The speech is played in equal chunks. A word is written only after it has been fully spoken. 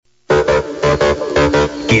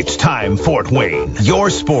It's time, Fort Wayne. Your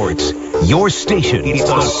sports, your station. It's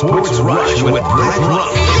the Sports Rush with Brett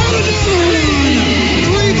Rump.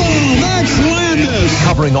 Max Landis.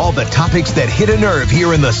 Covering all the topics that hit a nerve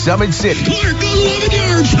here in the Summit City. Clark goes 11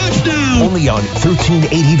 yards, touchdown. Only on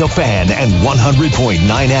 1380 The Fan and 100.9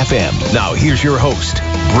 FM. Now here's your host,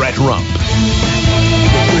 Brett Rump.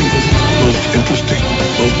 Most interesting,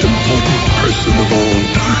 most important person of all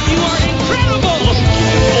time. You are incredible.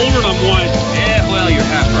 Older than one. Yeah, well, you're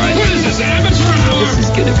half right. What is this, amateur hour? This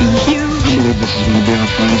is going to be huge. I believe this is going to be our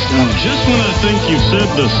finest hour. Just when I think you've said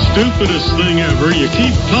the stupidest thing ever, you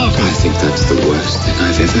keep talking. I think that's the worst thing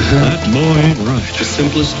I've ever heard. That boy ain't right. The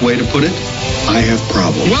simplest way to put it, I have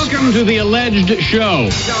problems. Welcome to the alleged show.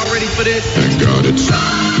 Y'all ready for this? Thank God it's...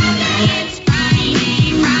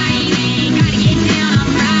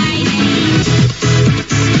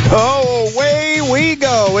 Oh, away we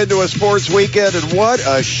go into a sports weekend, and what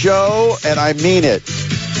a show, and I mean it.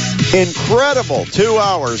 Incredible 2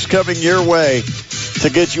 hours coming your way to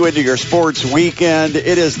get you into your sports weekend.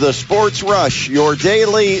 It is the Sports Rush, your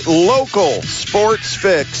daily local sports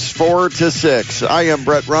fix, 4 to 6. I am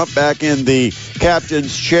Brett Rump, back in the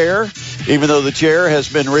captain's chair, even though the chair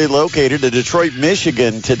has been relocated to Detroit,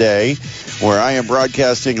 Michigan today, where I am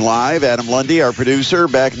broadcasting live. Adam Lundy, our producer,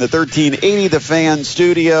 back in the 1380 The Fan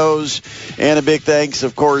studios. And a big thanks,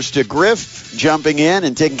 of course, to Griff jumping in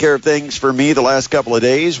and taking care of things for me the last couple of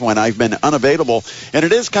days when I've been unavailable. And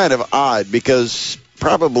it is kind of odd because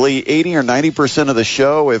probably 80 or 90% of the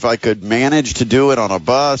show, if I could manage to do it on a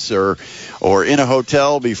bus or in a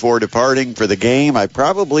hotel before departing for the game, I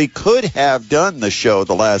probably could have done the show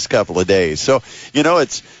the last couple of days. So, you know,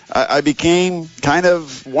 I became kind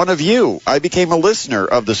of one of you. I became a listener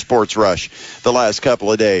of the Sports Rush the last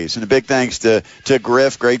couple of days. And a big thanks to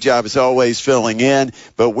Griff. Great job as always filling in.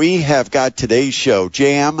 But we have got today's show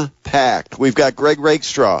jam-packed. We've got Greg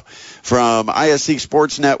Rakestraw from ISC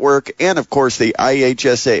Sports Network and, of course, the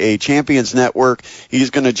IHSAA Champions Network. He's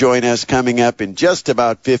going to join us coming up in just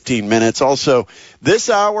about 15 minutes. Also, this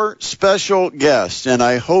hour, special guest, and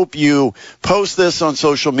I hope you post this on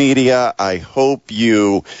social media. I hope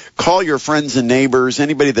you call your friends and neighbors,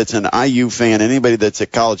 anybody that's an IU fan, anybody that's a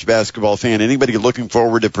college basketball fan, anybody looking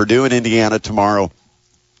forward to Purdue and Indiana tomorrow,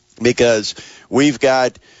 because we've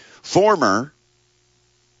got former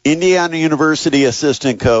Indiana University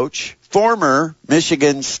assistant coach, former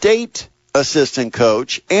Michigan State assistant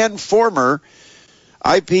coach, and former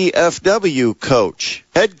IPFW coach,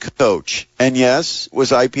 head coach, and yes, was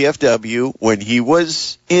IPFW when he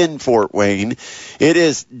was in Fort Wayne. It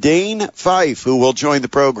is Dane Fife who will join the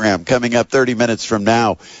program coming up 30 minutes from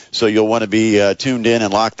now, so you'll want to be tuned in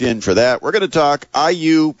and locked in for that. We're going to talk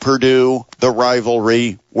IU Purdue, the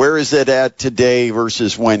rivalry. Where is it at today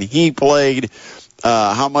versus when he played?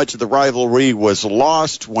 How much of the rivalry was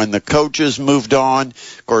lost when the coaches moved on.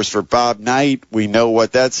 Of course, for Bob Knight, we know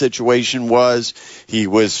what that situation was. He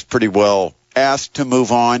was pretty well asked to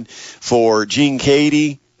move on. For Gene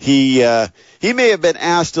Cady, he may have been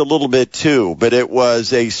asked a little bit too, but it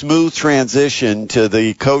was a smooth transition to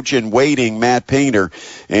the coach in waiting, Matt Painter.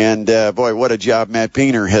 And, boy, what a job Matt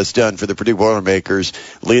Painter has done for the Purdue Boilermakers,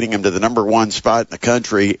 leading him to the number one spot in the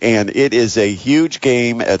country. And it is a huge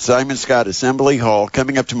game at Simon Scott Assembly Hall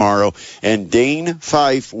coming up tomorrow. And Dane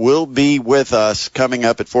Fife will be with us coming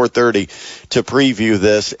up at 4:30 to preview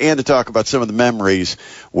this and to talk about some of the memories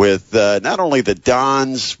with not only the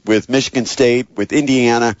Dons, with Michigan State, with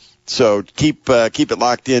Indiana. So keep it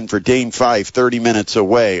locked in for Dane Fife, 30 minutes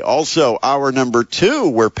away. Also, hour number 2,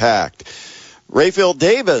 we're packed. Rayfield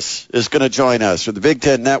Davis is going to join us from the Big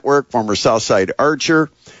Ten Network, former Southside Archer,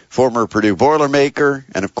 former Purdue Boilermaker,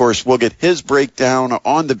 and, of course, we'll get his breakdown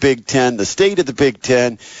on the Big Ten, the state of the Big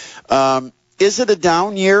Ten. Is it a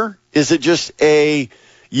down year? Is it just a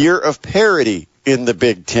year of parity in the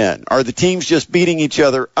Big Ten? Are the teams just beating each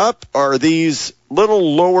other up? Are these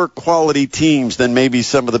little lower quality teams than maybe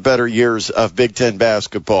some of the better years of Big Ten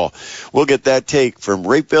basketball? We'll get that take from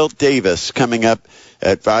Rayfield Davis coming up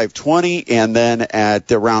at 5:20, and then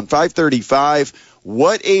at around 5:35,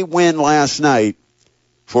 what a win last night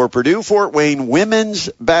for Purdue Fort Wayne women's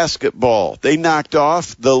basketball. They knocked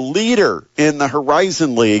off the leader in the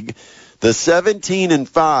Horizon League, the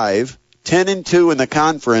 17-5, 10-2 in the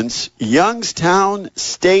conference, Youngstown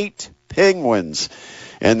State Penguins.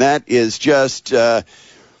 And that is just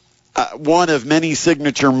one of many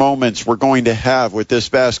signature moments we're going to have with this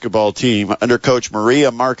basketball team under Coach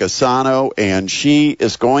Maria Marchesano, and she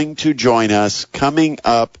is going to join us coming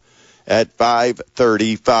up at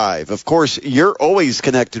 5:35. Of course, you're always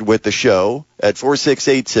connected with the show at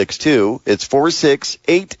 46862. It's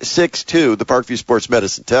 46862, the Parkview Sports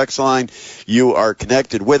Medicine text line. You are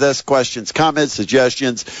connected with us. Questions, comments,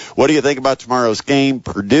 suggestions. What do you think about tomorrow's game,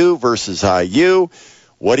 Purdue versus IU?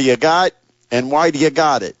 What do you got, and why do you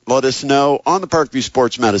got it? Let us know on the Parkview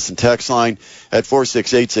Sports Medicine text line at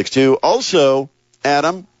 46862. Also,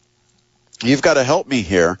 Adam, you've got to help me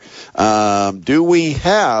here. Do we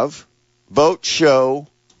have boat show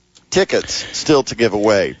tickets still to give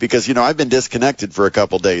away? Because, I've been disconnected for a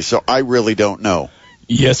couple days, so I really don't know.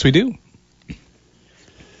 Yes, we do.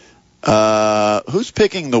 Who's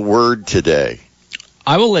picking the word today?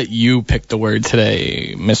 I will let you pick the word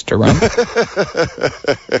today, Mr. Rump.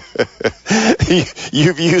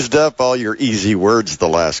 You've used up all your easy words the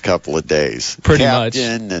last couple of days. Pretty much.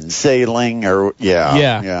 Captain and sailing, or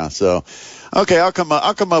yeah. So, okay, I'll come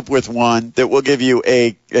up with one that will give you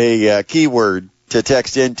a keyword to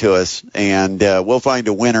text into us, and we'll find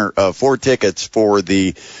a winner of 4 tickets for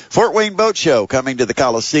the Fort Wayne Boat Show coming to the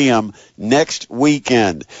Coliseum next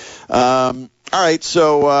weekend. All right,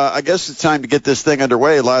 so I guess it's time to get this thing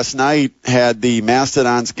underway. Last night had the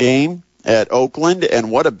Mastodons game at Oakland, and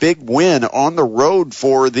what a big win on the road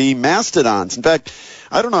for the Mastodons. In fact,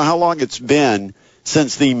 I don't know how long it's been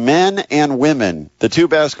since the men and women, the 2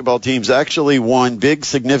 basketball teams, actually won big,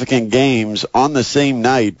 significant games on the same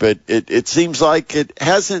night, but it seems like it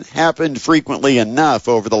hasn't happened frequently enough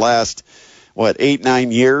over the last,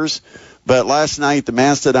 8-9 years. But last night, the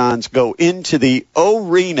Mastodons go into the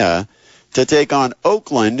Arena to take on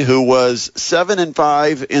Oakland, who was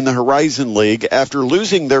 7-5 in the Horizon League after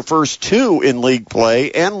losing their first 2 in league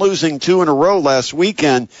play and losing 2 in a row last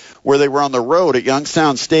weekend, where they were on the road at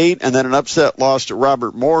Youngstown State and then an upset loss to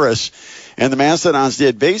Robert Morris. And the Mastodons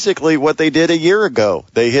did basically what they did a year ago.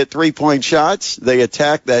 They hit 3-point shots. They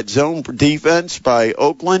attacked that zone defense by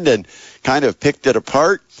Oakland and kind of picked it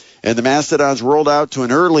apart. And the Mastodons rolled out to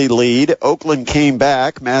an early lead. Oakland came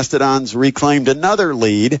back. Mastodons reclaimed another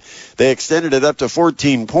lead. They extended it up to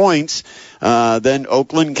 14 points. Then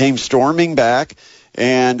Oakland came storming back.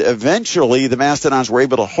 And eventually the Mastodons were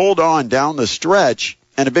able to hold on down the stretch.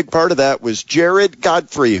 And a big part of that was Jared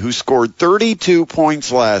Godfrey, who scored 32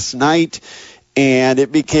 points last night. And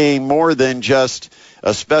it became more than just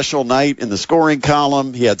a special night in the scoring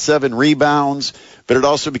column. He had 7 rebounds. But it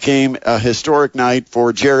also became a historic night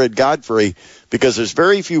for Jared Godfrey, because there's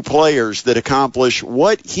very few players that accomplish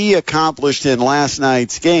what he accomplished in last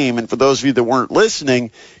night's game. And for those of you that weren't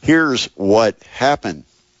listening, here's what happened.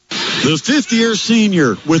 The fifth-year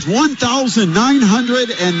senior with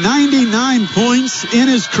 1,999 points in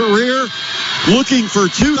his career, looking for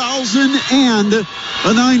 2,000 and a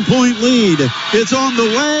 9-point lead. It's on the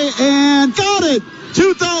way and got it!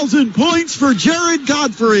 2,000 points for Jared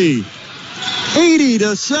Godfrey.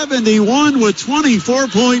 80-71 with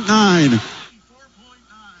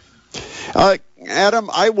 24.9. Adam,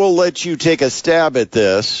 I will let you take a stab at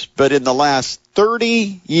this, but in the last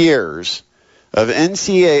 30 years of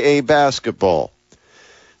NCAA basketball,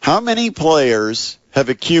 how many players have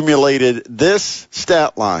accumulated this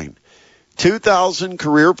stat line? 2,000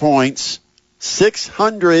 career points,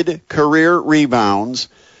 600 career rebounds,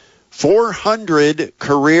 400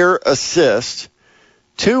 career assists,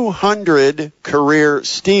 200 career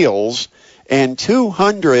steals, and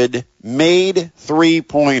 200 made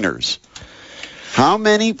three-pointers. How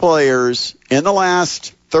many players in the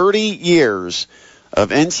last 30 years of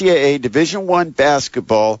NCAA Division I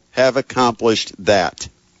basketball have accomplished that?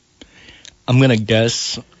 I'm going to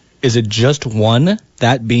guess, is it just one,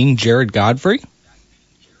 that being Jared Godfrey?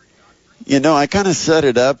 I kind of set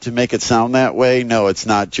it up to make it sound that way. No, it's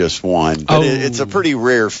not just one. But it's a pretty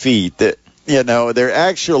rare feat that,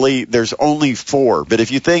 there's only 4. But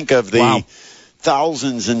if you think of the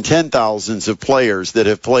thousands and 10,000s of players that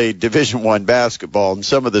have played Division I basketball and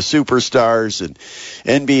some of the superstars and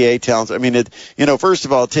NBA talents, first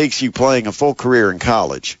of all, it takes you playing a full career in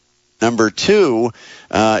college. Number 2,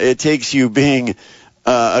 it takes you being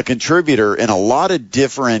a contributor in a lot of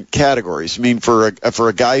different categories. For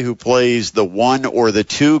a guy who plays the 1 or the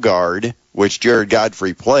 2 guard, which Jared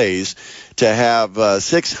Godfrey plays, to have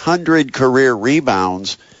 600 career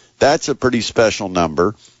rebounds, that's a pretty special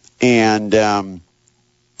number. And then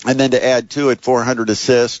to add to it 400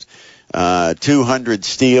 assists, 200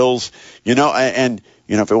 steals, if I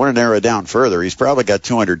want to narrow it down further, he's probably got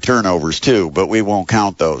 200 turnovers too, but we won't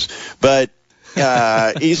count those. But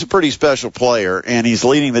he's a pretty special player, and he's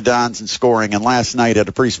leading the Dons in scoring, and last night had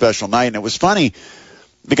a pretty special night. And it was funny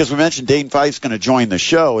because we mentioned Dane Fife's going to join the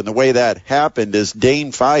show, and the way that happened is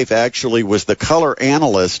Dane Fife actually was the color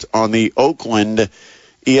analyst on the Oakland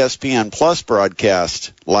ESPN Plus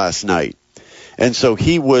broadcast last night. And so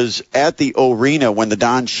he was at the arena when the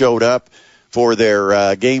Dons showed up for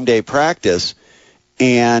their game day practice.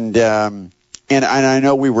 And I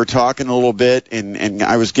know we were talking a little bit, and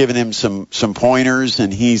I was giving him some pointers,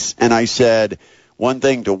 and I said one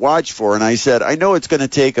thing to watch for, and I said, I know it's going to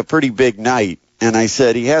take a pretty big night, and I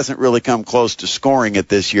said he hasn't really come close to scoring it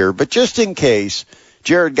this year, but just in case,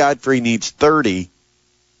 Jared Godfrey needs 30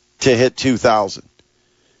 to hit 2,000.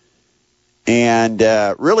 And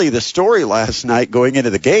really the story last night going into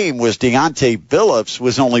the game was Deontay Billups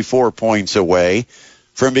was only 4 points away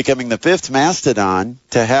from becoming the fifth Mastodon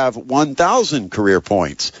to have 1,000 career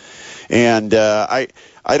points. And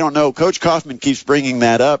I don't know. Coach Kaufman keeps bringing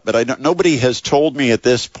that up, but nobody has told me at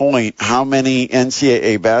this point how many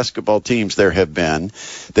NCAA basketball teams there have been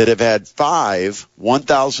that have had 5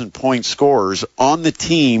 1,000-point scorers on the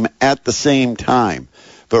team at the same time.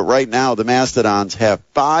 But right now the Mastodons have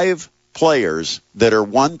 5 players that are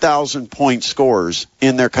 1,000-point scorers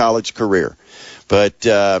in their college career. But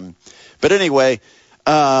anyway,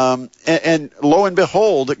 and lo and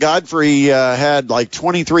behold, Godfrey had like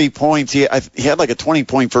 23 points. He had like a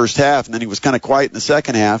 20-point first half, and then he was kind of quiet in the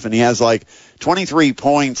second half, and he has like 23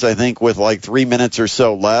 points, I think, with like 3 minutes or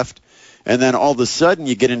so left. And then all of a sudden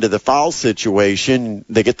you get into the foul situation.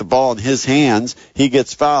 They get the ball in his hands. He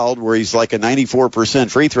gets fouled where he's like a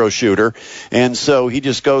 94% free throw shooter. And so he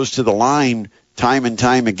just goes to the line time and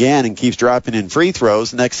time again and keeps dropping in free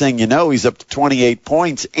throws. Next thing you know, he's up to 28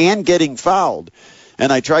 points and getting fouled.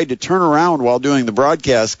 And I tried to turn around while doing the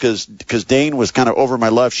broadcast because Dane was kind of over my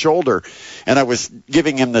left shoulder, and I was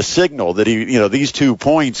giving him the signal that these 2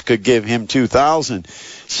 points could give him 2,000,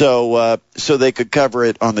 so they could cover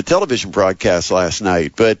it on the television broadcast last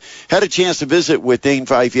night. But had a chance to visit with Dane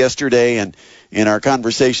Fife yesterday, and in our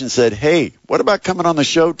conversation said, "Hey, what about coming on the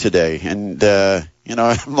show today?" And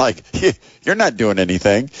I'm like, "You're not doing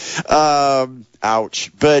anything."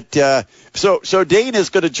 Ouch. But so Dane is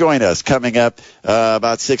going to join us coming up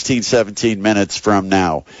about 16, 17 minutes from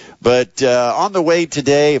now. But on the way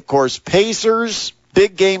today, of course, Pacers.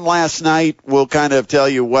 Big game last night. We'll kind of tell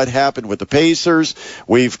you what happened with the Pacers.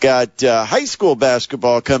 We've got high school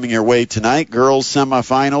basketball coming your way tonight. Girls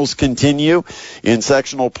semifinals continue in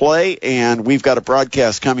sectional play, and we've got a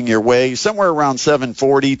broadcast coming your way somewhere around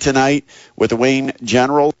 7:40 tonight with the Wayne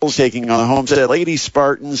Generals taking on the Homestead Lady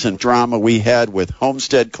Spartans, and drama we had with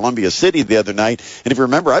Homestead Columbia City the other night. And if you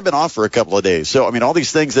remember, I've been off for a couple of days. So, I mean, all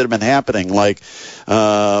these things that have been happening, like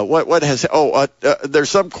there's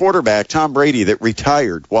some quarterback, Tom Brady, that retired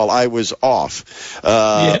while I was off.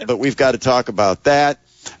 But we've got to talk about that.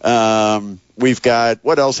 We've got,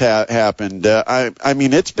 what else happened? I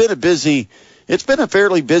mean, it's been a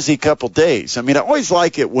fairly busy couple days. I mean, I always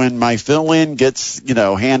like it when my fill-in gets,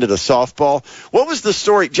 handed a softball. What was the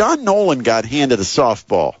story? John Nolan got handed a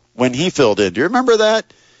softball when he filled in. Do you remember that?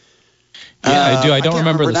 Yeah, I do. I don't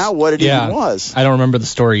remember now what it even was. I don't remember the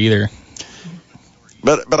story either.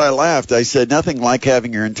 But I laughed. I said, nothing like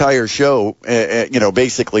having your entire show,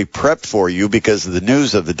 basically prepped for you because of the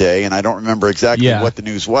news of the day, and I don't remember exactly what the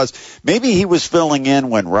news was. Maybe he was filling in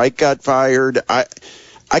when Wright got fired.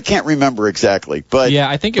 I can't remember exactly. But yeah,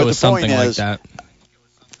 I think it was something like that.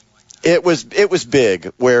 It was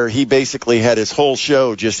big, where he basically had his whole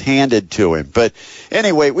show just handed to him. But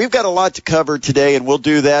anyway, we've got a lot to cover today, and we'll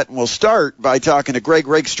do that. And we'll start by talking to Greg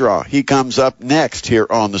Rakestraw. He comes up next here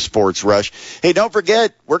on the Sports Rush. Hey, don't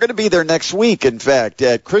forget, we're going to be there next week, in fact,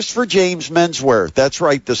 at Christopher James Menswear. That's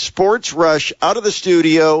right, the Sports Rush, out of the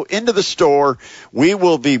studio, into the store. We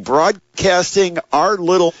will be broadcasting our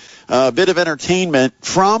little bit of entertainment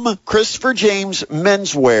from Christopher James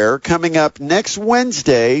Menswear coming up next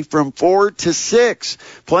Wednesday from 4 to 6.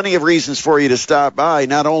 Plenty of reasons for you to stop by.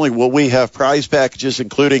 Not only will we have prize packages,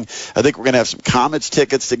 including, I think we're going to have some Comets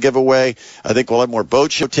tickets to give away. I think we'll have more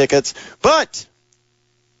boat show tickets. But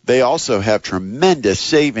they also have tremendous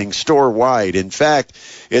savings store-wide. In fact,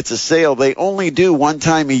 it's a sale they only do one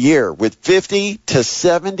time a year with 50 to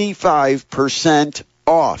 75%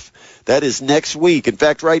 off. That is next week. In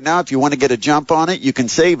fact, right now, if you want to get a jump on it, you can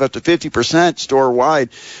save up to 50% store-wide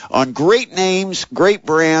on great names, great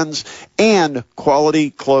brands, and quality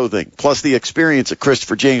clothing. Plus, the experience at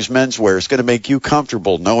Christopher James Menswear is going to make you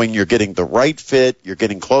comfortable knowing you're getting the right fit, you're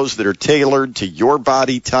getting clothes that are tailored to your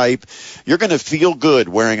body type. You're going to feel good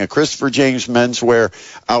wearing a Christopher James Menswear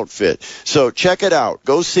outfit. So check it out.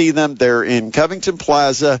 Go see them. They're in Covington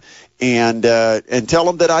Plaza. And tell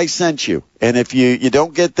them that I sent you. And if you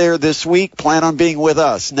don't get there this this week, plan on being with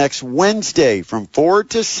us next Wednesday from 4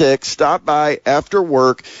 to 6. Stop by after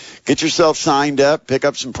work. Get yourself signed up. Pick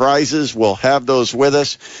up some prizes. We'll have those with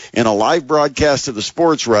us in a live broadcast of the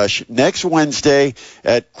Sports Rush next Wednesday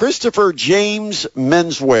at Christopher James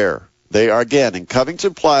Menswear. They are, again, in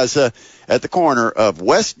Covington Plaza at the corner of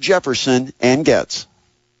West Jefferson and Getz.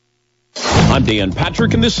 I'm Dan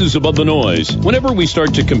Patrick, and this is Above the Noise. Whenever we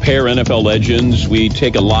start to compare NFL legends, we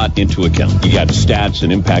take a lot into account. You got stats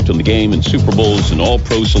and impact on the game and Super Bowls and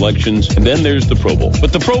all-pro selections, and then there's the Pro Bowl.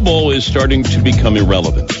 But the Pro Bowl is starting to become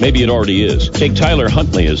irrelevant. Maybe it already is. Take Tyler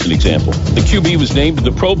Huntley as an example. The QB was named to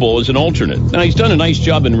the Pro Bowl as an alternate. Now, he's done a nice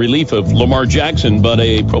job in relief of Lamar Jackson, but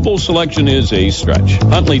a Pro Bowl selection is a stretch.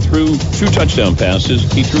 Huntley threw 2 touchdown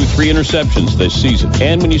passes. He threw 3 interceptions this season.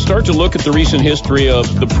 And when you start to look at the recent history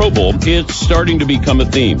of the Pro Bowl, it's starting to become a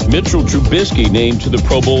theme. Mitchell Trubisky named to the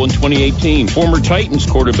Pro Bowl in 2018. Former Titans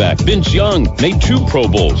quarterback Vince Young made 2 Pro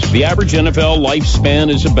Bowls. The average NFL lifespan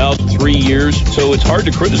is about 3 years, so it's hard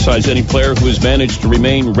to criticize any player who has managed to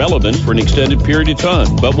remain relevant for an extended period of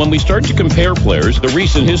time. But when we start to compare players, the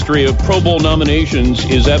recent history of Pro Bowl nominations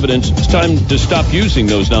is evidence it's time to stop using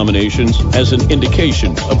those nominations as an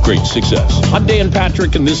indication of great success. I'm Dan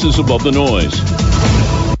Patrick, and this is Above the Noise.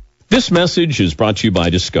 This message is brought to you by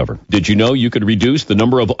Discover. Did you know you could reduce the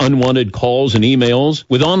number of unwanted calls and emails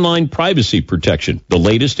with online privacy protection? The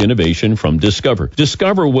latest innovation from Discover.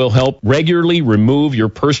 Discover will help regularly remove your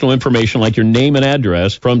personal information like your name and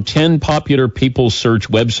address from 10 popular people search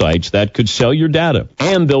websites that could sell your data.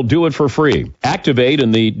 And they'll do it for free. Activate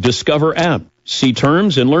in the Discover app. See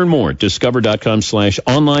terms and learn more at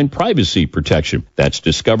discover.com/online privacy protection. That's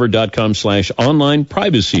discover.com/online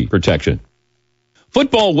privacy protection.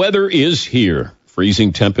 Football weather is here.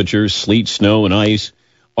 Freezing temperatures, sleet, snow, and ice.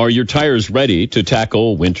 Are your tires ready to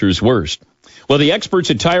tackle winter's worst? Well, the experts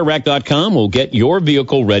at TireRack.com will get your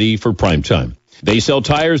vehicle ready for prime time. They sell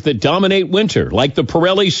tires that dominate winter, like the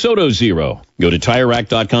Pirelli Soto Zero. Go to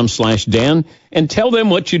TireRack.com/Dan and tell them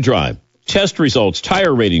what you drive. Test results,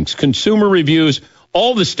 tire ratings, consumer reviews,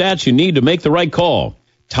 all the stats you need to make the right call.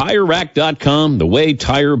 TireRack.com, the way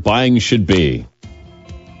tire buying should be.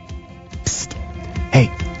 Hey,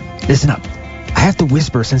 listen up. I have to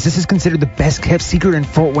whisper since this is considered the best kept secret in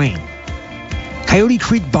Fort Wayne. Coyote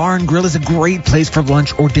Creek Bar and Grill is a great place for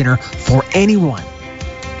lunch or dinner for anyone.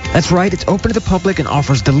 That's right, it's open to the public and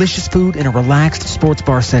offers delicious food in a relaxed sports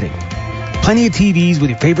bar setting. Plenty of TVs with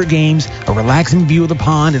your favorite games, a relaxing view of the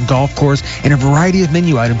pond and golf course, and a variety of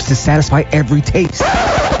menu items to satisfy every taste.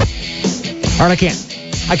 All right, I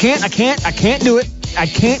can't do it. I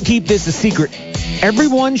can't keep this a secret.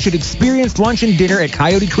 Everyone should experience lunch and dinner at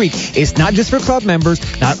Coyote Creek. It's not just for club members.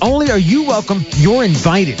 Not only are you welcome, you're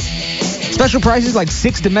invited. Special prices like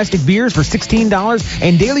 6 domestic beers for $16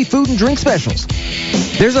 and daily food and drink specials.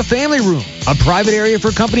 There's a family room, a private area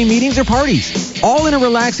for company meetings or parties, all in a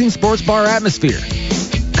relaxing sports bar atmosphere.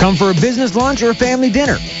 Come for a business lunch or a family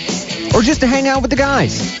dinner, or just to hang out with the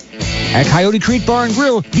guys. At Coyote Creek Bar and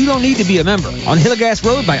Grill, you don't need to be a member. On Hillegas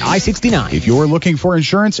Road by I-69. If you're looking for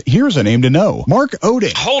insurance, here's a name to know. Mark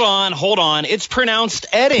Oding. Hold on. It's pronounced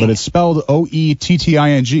Edding. But it's spelled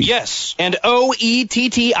O-E-T-T-I-N-G. Yes, and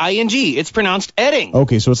O-E-T-T-I-N-G. It's pronounced Edding.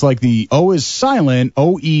 Okay, so it's like the O is silent,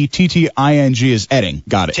 O-E-T-T-I-N-G is Edding.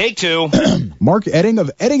 Got it. Take 2. Mark Edding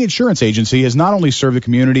of Edding Insurance Agency has not only served the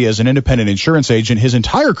community as an independent insurance agent his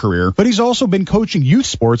entire career, but he's also been coaching youth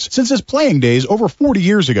sports since his playing days over 40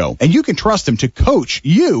 years ago. And you can trust him to coach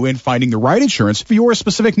you in finding the right insurance for your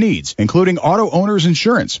specific needs, including auto owners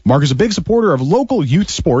insurance. Mark is a big supporter of local youth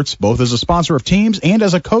sports, both as a sponsor of teams and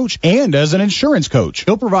as a coach and as an insurance coach.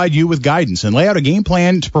 He'll provide you with guidance and lay out a game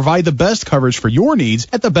plan to provide the best coverage for your needs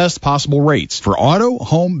at the best possible rates. For auto,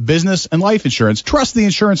 home, business, and life insurance, trust the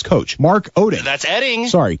insurance coach, Mark Oding. That's Edding.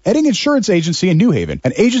 Edding Insurance Agency in New Haven,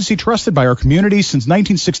 an agency trusted by our community since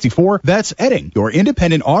 1964. That's Edding, your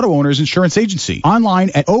independent auto owners insurance agency. Online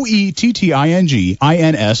at OETTINGINS.com.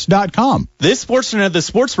 This portion of the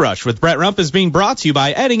Sports Rush with Brett Rump is being brought to you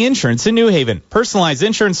by Edding Insurance in New Haven. Personalized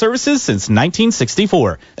insurance services since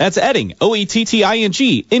 1964. That's Edding,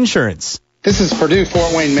 OETTING Insurance. This is Purdue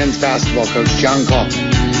Fort Wayne men's basketball coach John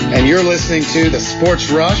Kaufman, and you're listening to the Sports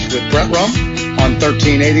Rush with Brett Rump on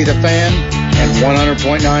 1380 The Fan and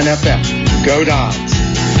 100.9 FM. Go Dons.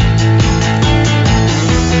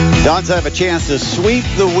 Dons have a chance to sweep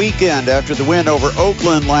the weekend after the win over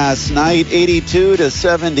Oakland last night,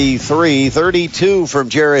 82-73, 32 from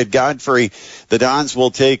Jared Godfrey. The Dons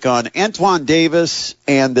will take on Antoine Davis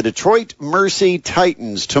and the Detroit Mercy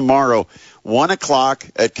Titans tomorrow. 1 o'clock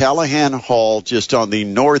at Callahan Hall, just on the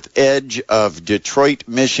north edge of Detroit,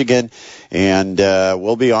 Michigan. And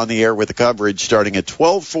we'll be on the air with the coverage starting at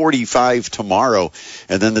 12:45 tomorrow.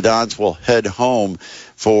 And then the Dons will head home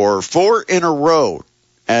for 4 in a row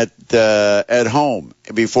at home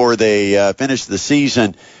before they finish the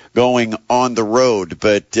season going on the road.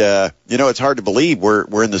 But, it's hard to believe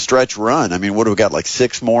we're in the stretch run. I mean, what do we got, like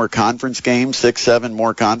 6 more conference games, 7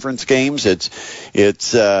 more conference games?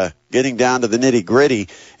 It's getting down to the nitty-gritty,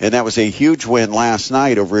 and that was a huge win last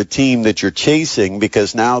night over a team that you're chasing,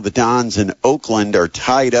 because now the Dons in Oakland are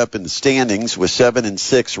tied up in the standings with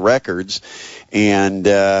 7-6 records. And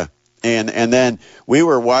then we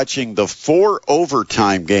were watching the 4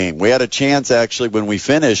 overtime game. We had a chance, actually, when we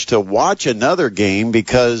finished, to watch another game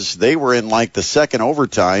because they were in like the second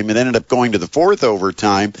overtime and ended up going to the 4th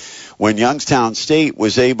overtime when Youngstown State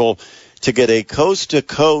was able to get a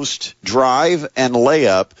coast-to-coast drive and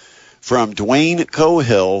layup from Dwayne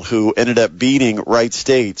Cohill, who ended up beating Wright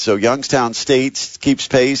State. So Youngstown State keeps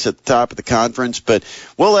pace at the top of the conference, but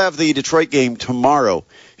we'll have the Detroit game tomorrow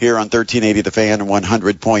here on 1380 The Fan and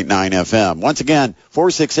 100.9 FM. Once again,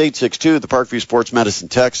 46862, the Parkview Sports Medicine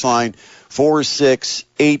text line,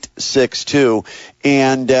 46862.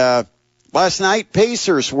 And last night,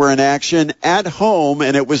 Pacers were in action at home,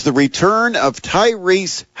 and it was the return of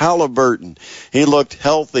Tyrese Halliburton. He looked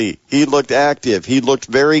healthy. He looked active. He looked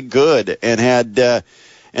very good and had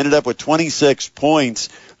ended up with 26 points.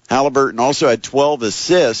 Halliburton also had 12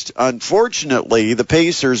 assists. Unfortunately, the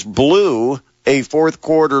Pacers blew a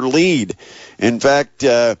fourth-quarter lead. In fact,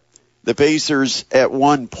 the Pacers at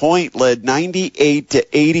one point led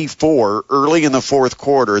 98-84 early in the fourth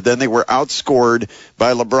quarter. Then they were outscored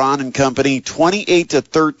by LeBron and company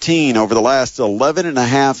 28-13 over the last 11 and a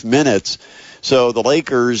half minutes. So the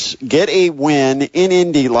Lakers get a win in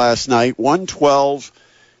Indy last night,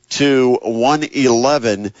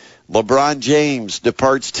 112-111. LeBron James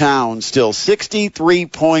departs town, still 63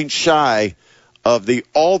 points shy of the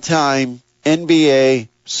all-time NBA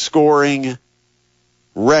scoring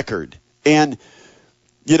record. And,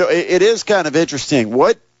 it is kind of interesting.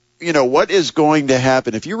 What is going to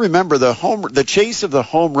happen? If you remember the chase of the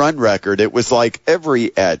home run record, it was like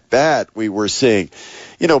every at-bat we were seeing.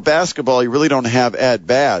 Basketball, you really don't have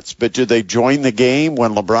at-bats, but do they join the game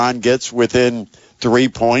when LeBron gets within 3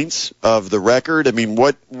 points of the record? I mean,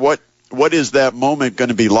 what is that moment going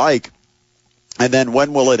to be like? And then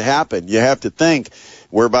when will it happen? You have to think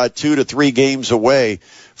we're about 2 to 3 games away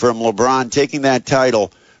from LeBron taking that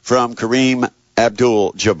title from Kareem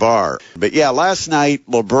Abdul-Jabbar. But yeah, last night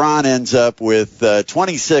LeBron ends up with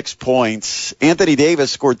 26 points. Anthony Davis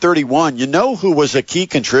scored 31. You know who was a key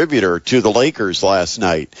contributor to the Lakers last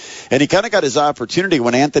night? And he kind of got his opportunity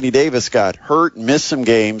when Anthony Davis got hurt and missed some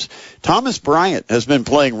games. Thomas Bryant has been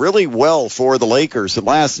playing really well for the Lakers. And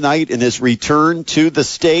last night in his return to the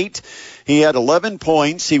state, he had 11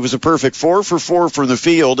 points. He was a perfect 4 for 4 from the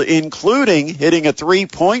field, including hitting a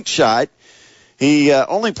 3-point shot. He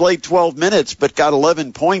only played 12 minutes, but got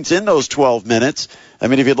 11 points in those 12 minutes. I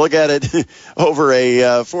mean, if you look at it over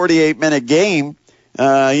a 48-minute game,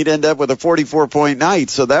 he'd end up with a 44-point night.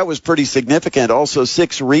 So that was pretty significant. Also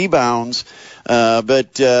 6 rebounds,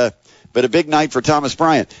 but a big night for Thomas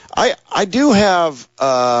Bryant. I do have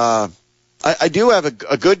a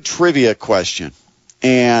good trivia question.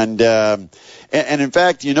 And in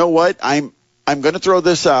fact, you know what? I'm going to throw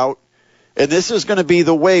this out, and this is going to be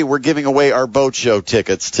the way we're giving away our boat show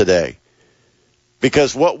tickets today.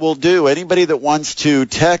 Because what we'll do, anybody that wants to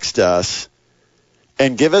text us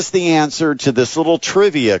and give us the answer to this little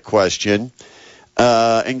trivia question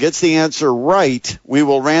and gets the answer right, we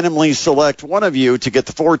will randomly select one of you to get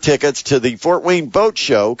the 4 tickets to the Fort Wayne Boat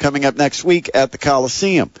Show coming up next week at the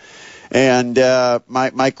Coliseum. And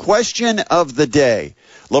my question of the day,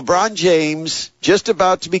 LeBron James just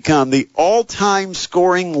about to become the all-time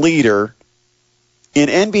scoring leader in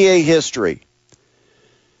NBA history.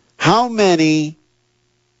 How many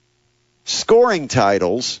scoring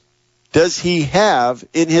titles does he have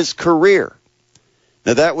in his career?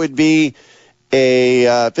 Now, that would be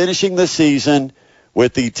finishing the season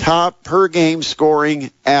with the top per-game scoring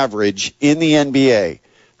average in the NBA.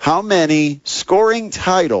 How many scoring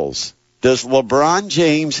titles does LeBron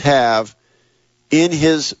James have in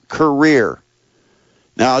his career?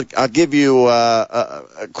 Now, I'll give you a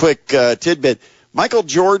quick tidbit. Michael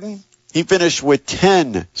Jordan, he finished with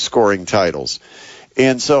 10 scoring titles.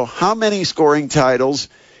 And so how many scoring titles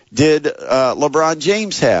did LeBron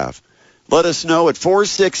James have? Let us know at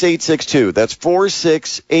 46862. That's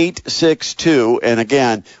 46862. And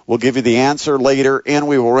again, we'll give you the answer later, and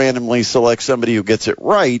we will randomly select somebody who gets it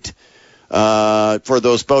right for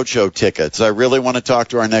those boat show tickets. I really want to talk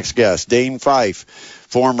to our next guest, Dane Fife,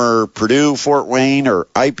 former Purdue, Fort Wayne, or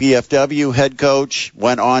IPFW head coach,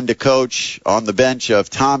 went on to coach on the bench of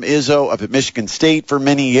Tom Izzo up at Michigan State for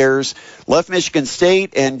many years, left Michigan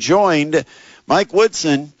State and joined Mike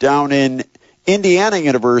Woodson down in Indiana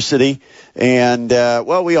University. And,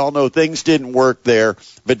 we all know things didn't work there.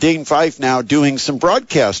 But Dane Fife now doing some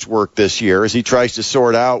broadcast work this year as he tries to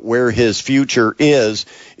sort out where his future is.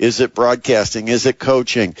 Is it broadcasting? Is it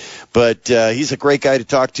coaching? But he's a great guy to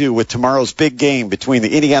talk to with tomorrow's big game between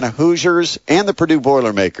the Indiana Hoosiers and the Purdue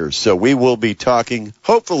Boilermakers. So we will be talking,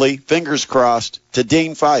 hopefully, fingers crossed, to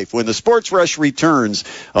Dane Fife when the Sports Rush returns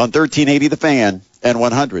on 1380 The Fan and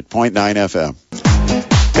 100.9 FM.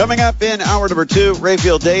 Coming up in hour number 2,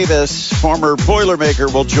 Rayfield Davis, former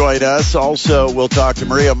Boilermaker, will join us. Also, we'll talk to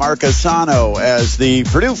Maria Marchesano as the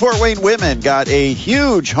Purdue Fort Wayne women got a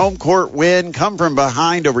huge home court win, come from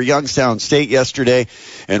behind over Youngstown State yesterday.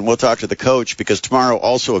 And we'll talk to the coach because tomorrow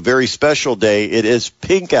also a very special day. It is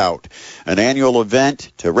Pink Out, an annual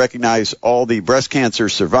event to recognize all the breast cancer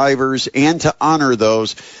survivors and to honor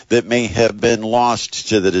those that may have been lost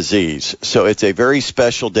to the disease. So it's a very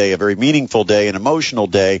special day, a very meaningful day, an emotional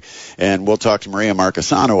day, and we'll talk to Maria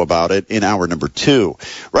Marchesano about it in hour number 2.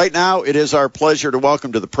 Right now, it is our pleasure to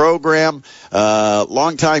welcome to the program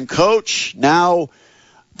longtime coach, now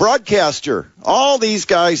broadcaster. All these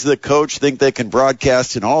guys that coach think they can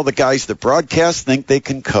broadcast, and all the guys that broadcast think they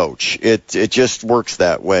can coach. It just works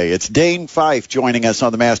that way. It's Dane Fife joining us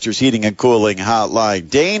on the Masters Heating and Cooling Hotline.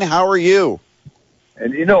 Dane, how are you?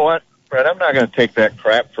 And you know what, Fred, I'm not going to take that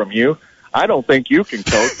crap from you. I don't think you can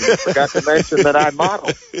coach. You forgot to mention that I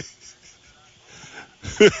model.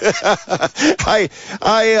 Hey,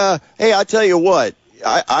 I tell you what.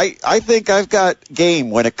 I think I've got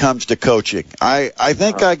game when it comes to coaching. I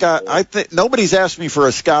think nobody's asked me for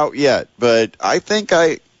a scout yet, but I think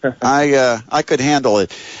I could handle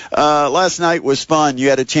it. Last night was fun. You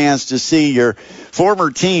had a chance to see your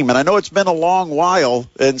former team, and I know it's been a long while,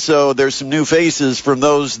 and so there's some new faces from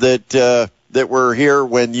those that were here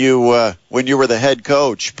when you were the head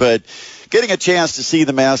coach. But getting a chance to see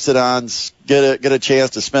the Mastodons, get a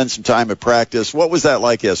chance to spend some time at practice. What was that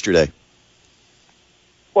like yesterday?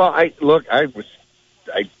 Well, I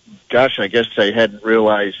guess I hadn't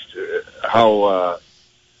realized how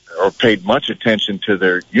or paid much attention to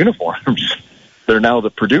their uniforms. They're now the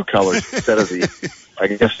Purdue colors instead of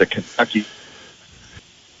the Kentucky.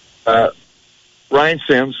 Ryan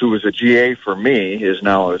Sims, who was a GA for me, is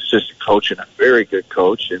now an assistant coach and a very good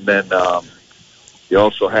coach. And then you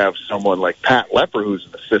also have someone like Pat Lepper, who's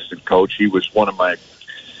an assistant coach. He was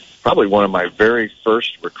probably one of my very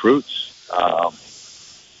first recruits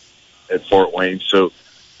at Fort Wayne. So,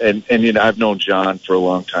 and I've known John for a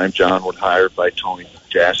long time. John was hired by Tony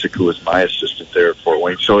Jasic, who was my assistant there at Fort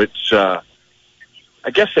Wayne. So it's, I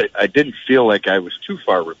guess I didn't feel like I was too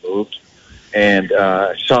far removed. And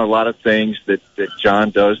I saw a lot of things that John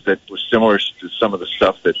does that was similar to some of the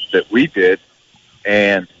stuff that we did.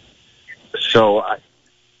 And so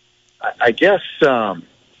I guess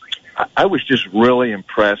I was just really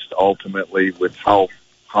impressed ultimately with how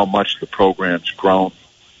much the program's grown.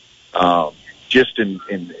 Just in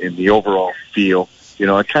the overall feel,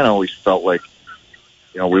 I kind of always felt like,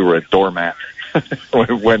 we were a doormat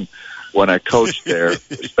when I coached there,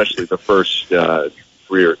 especially the first 2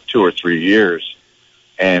 or 3 years,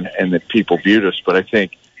 and that people viewed us. But I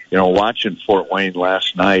think, watching Fort Wayne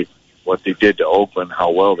last night, what they did to Oakland,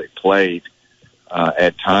 how well they played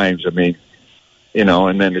at times. I mean,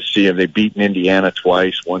 and then to see them, they beaten Indiana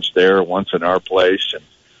twice, once there, once in our place,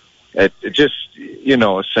 and it just,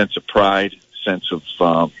 a sense of pride, sense of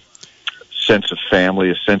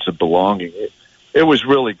family, a sense of belonging. It was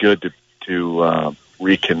really good to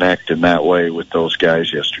reconnect in that way with those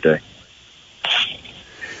guys yesterday.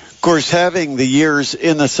 Of course, having the years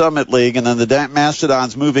in the Summit League and then the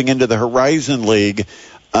Mastodons moving into the Horizon League,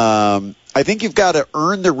 I think you've got to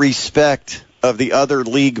earn the respect of the other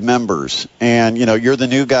league members. And, you're the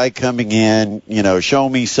new guy coming in, show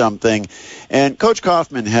me something. And Coach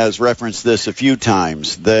Kaufman has referenced this a few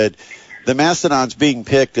times, that the Mastodons being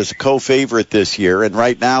picked as a co-favorite this year, and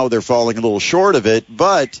right now they're falling a little short of it,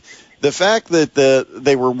 but the fact that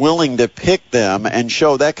they were willing to pick them and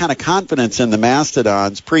show that kind of confidence in the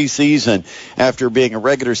Mastodons preseason after being a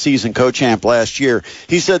regular season co-champ last year,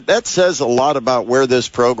 he said that says a lot about where this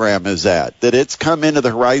program is at, that it's come into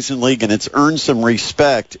the Horizon League and it's earned some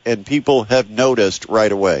respect, and people have noticed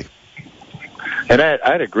right away. And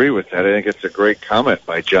I'd agree with that. I think it's a great comment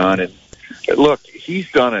by John. And look,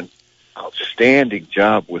 he's done an outstanding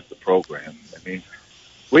job with the program. I mean,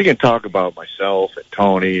 we can talk about myself and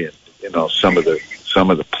Tony and some of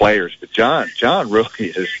the players. But John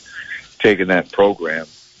really has taken that program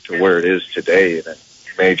to where it is today in a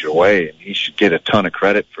major way, and he should get a ton of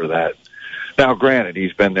credit for that. Now, granted,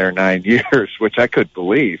 he's been there 9 years, which I could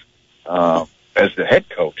believe, as the head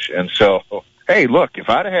coach. And so, hey, look, if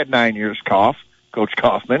I'd have had 9 years, Coach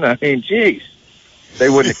Kaufman, I mean, geez, they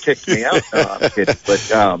wouldn't have kicked me out. No, I'm kidding.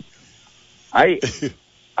 But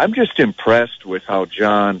I'm just impressed with how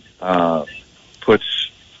John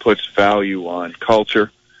puts value on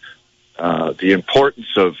culture, the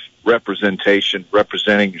importance of representation,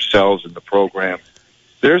 representing yourselves in the program.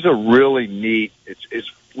 There's a really neat,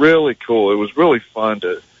 it's really cool. It was really fun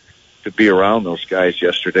to be around those guys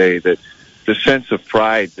yesterday, that the sense of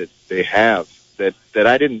pride that they have, that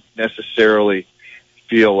I didn't necessarily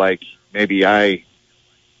feel like maybe I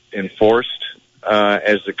enforced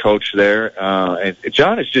as the coach there. And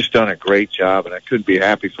John has just done a great job, and I couldn't be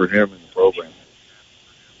happy for him in the program.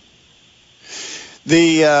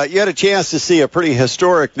 You had a chance to see a pretty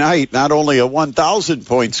historic night, not only a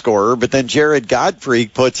 1,000-point scorer, but then Jared Godfrey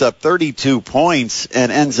puts up 32 points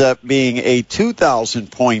and ends up being a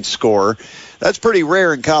 2,000-point scorer. That's pretty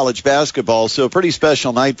rare in college basketball, so a pretty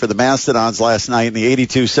special night for the Mastodons last night in the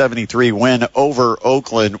 82-73 win over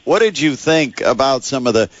Oakland. What did you think about some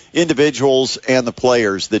of the individuals and the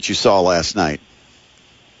players that you saw last night?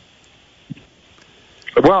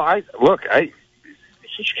 Well,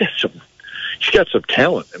 he's got some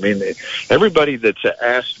talent. I mean, everybody that's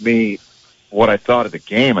asked me what I thought of the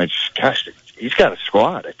game, he's got a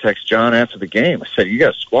squad. I text John after the game. I said, you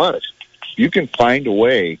got a squad. You can find a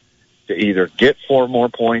way to either get 4 more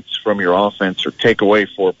points from your offense or take away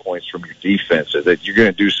 4 points from your defense, so that you're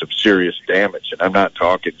going to do some serious damage. And I'm not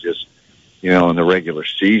talking just, in the regular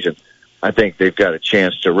season. I think they've got a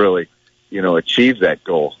chance to really, achieve that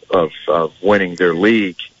goal of winning their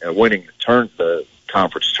league and winning the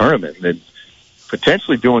conference tournament, and then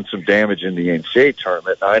potentially doing some damage in the NCAA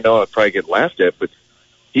tournament. I know I'd probably get laughed at, but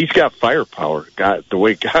he's got firepower. The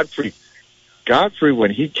way Godfrey,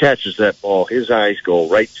 when he catches that ball, his eyes go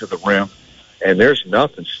right to the rim, and there's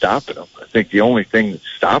nothing stopping him. I think the only thing that's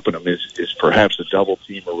stopping him is perhaps a double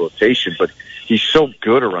team or rotation, but he's so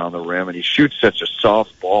good around the rim, and he shoots such a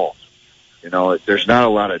soft ball. There's not a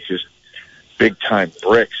lot of just big-time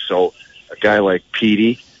bricks. So a guy like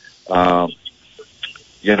Petey, a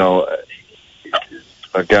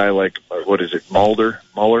guy like, Mulder,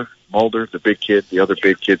 the big kid, the other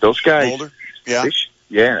big kid, those guys. Mulder?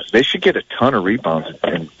 Yeah. They should get a ton of rebounds.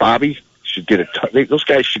 And Bobby should get those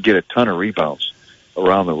guys should get a ton of rebounds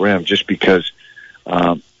around the rim, just because,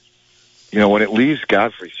 when it leaves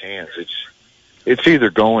Godfrey's hands, it's either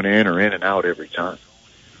going in or in and out every time.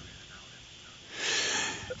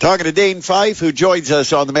 Talking to Dane Fife, who joins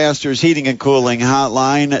us on the Masters Heating and Cooling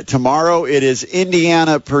Hotline. Tomorrow it is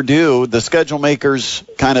Indiana-Purdue. The schedule makers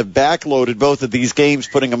kind of backloaded both of these games,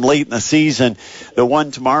 putting them late in the season. The one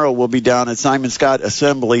tomorrow will be down at Simon Scott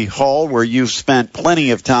Assembly Hall, where you've spent plenty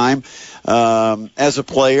of time as a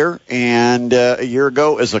player and a year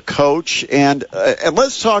ago as a coach. And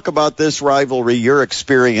let's talk about this rivalry, your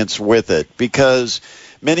experience with it, because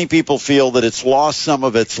many people feel that it's lost some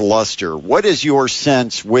of its luster. What is your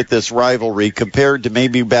sense with this rivalry compared to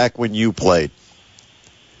maybe back when you played?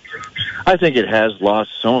 I think it has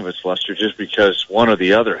lost some of its luster just because one or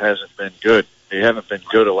the other hasn't been good. They haven't been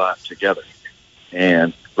good a lot together.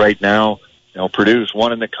 And right now, Purdue's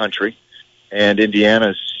one in the country, and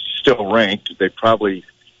Indiana's still ranked. They probably,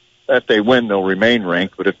 if they win, they'll remain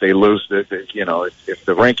ranked. But if they lose, if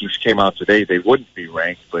the rankings came out today, they wouldn't be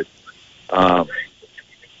ranked. But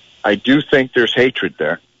I do think there's hatred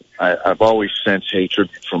there. I've always sensed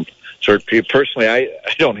hatred from certain people. Personally, I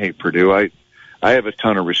don't hate Purdue. I have a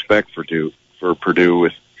ton of respect for Purdue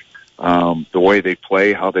with the way they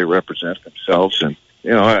play, how they represent themselves, and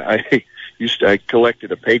I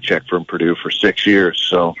collected a paycheck from Purdue for 6 years,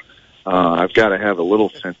 so I've got to have a little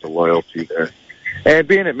sense of loyalty there. And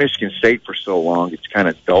being at Michigan State for so long, it's kind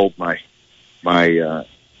of dulled my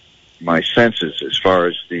senses as far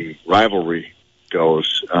as the rivalry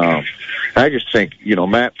goes. I just think,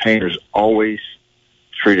 Matt Painter's always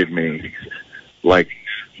treated me like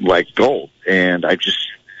gold, and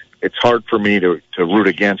it's hard for me to root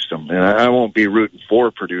against him. And I won't be rooting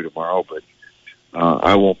for Purdue tomorrow, but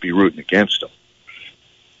I won't be rooting against him.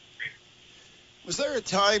 Was there a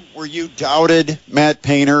time where you doubted Matt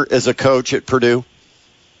Painter as a coach at Purdue?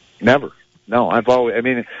 Never. No, I've always. I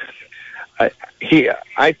mean,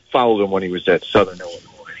 I followed him when he was at Southern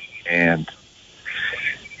Illinois, and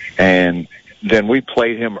then we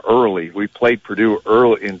played him early. We played Purdue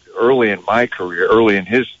early in my career, early in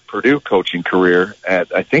his Purdue coaching career.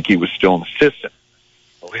 I think he was still an assistant.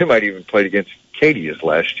 we might even played against Katie his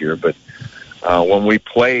last year, but when we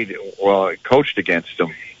played, coached against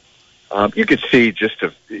him, you could see just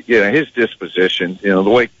his disposition,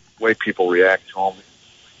 the way people react to him.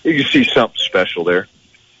 You can see something special there.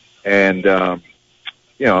 And,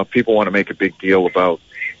 people want to make a big deal about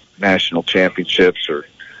national championships or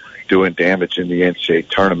doing damage in the NCAA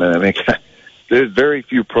tournament. I mean, there's very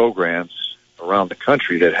few programs around the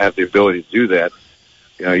country that have the ability to do that.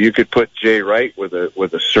 You could put Jay Wright with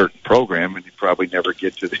a certain program, and you probably never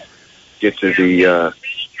get to the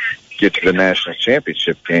national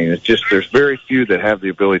championship game. It's just there's very few that have the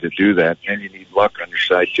ability to do that, and you need luck on your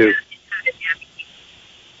side too.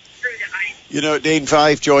 Dane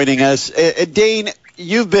Fife joining us. Dane,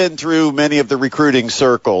 you've been through many of the recruiting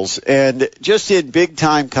circles, and just in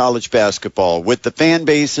big-time college basketball, with the fan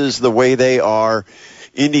bases the way they are,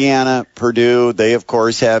 Indiana, Purdue, they, of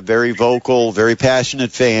course, have very vocal, very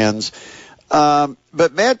passionate fans.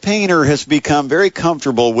 But Matt Painter has become very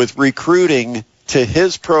comfortable with recruiting to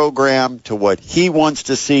his program, to what he wants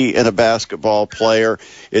to see in a basketball player.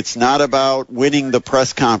 It's not about winning the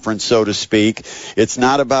press conference, so to speak. It's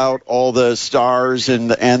not about all the stars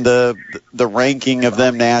and the ranking of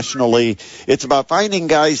them nationally. It's about finding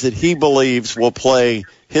guys that he believes will play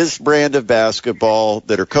his brand of basketball,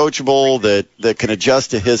 that are coachable, that can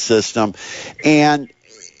adjust to his system. And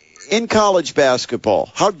in college basketball,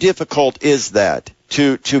 how difficult is that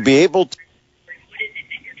to be able to,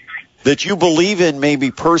 that you believe in maybe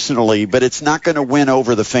personally, but it's not going to win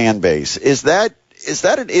over the fan base? Is that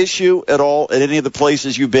an issue at all at any of the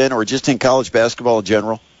places you've been, or just in college basketball in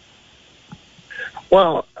general?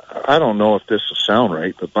 Well, I don't know if this will sound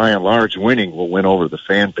right, but by and large, winning will win over the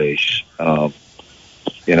fan base. I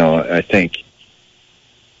think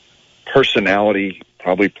personality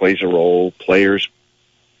probably plays a role. Players,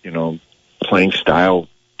 playing style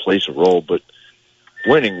plays a role, but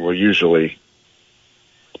winning will usually,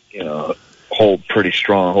 hold pretty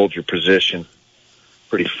strong, hold your position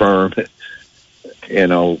pretty firm,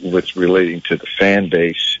 what's relating to the fan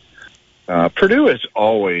base. Purdue is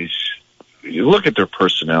always, you look at their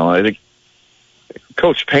personnel, I think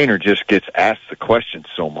Coach Painter just gets asked the question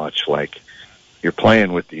so much, like, you're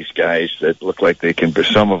playing with these guys that look like they can, but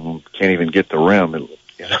some of them can't even get the rim,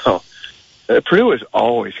 Purdue has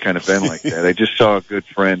always kind of been like that. I just saw a good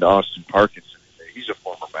friend, Austin Parkinson, today. He's a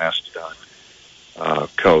former Mastodon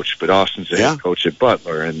coach, but Austin's the head coach at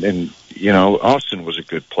Butler, and Austin was a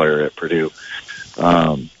good player at Purdue.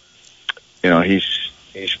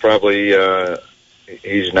 He's probably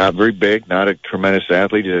he's not very big, not a tremendous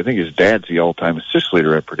athlete. I think his dad's the all-time assist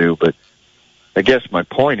leader at Purdue, but I guess my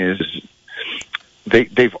point is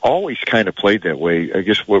they've always kind of played that way. I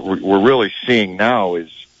guess what we're really seeing now is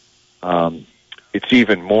it's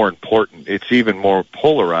even more important. It's even more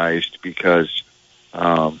polarized because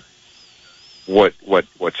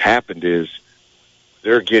what's happened is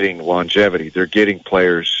they're getting longevity. They're getting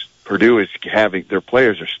players. Purdue is having their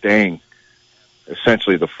players are staying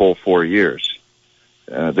essentially the full 4 years.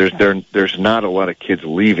 There's not a lot of kids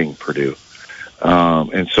leaving Purdue,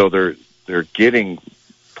 and so they're getting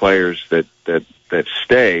players that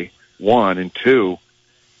stay. One, and two,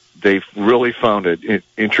 they've really found an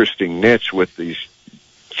interesting niche with these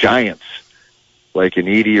giants like an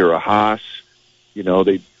Edey or a Haas.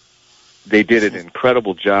 They did an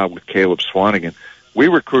incredible job with Caleb Swanigan. We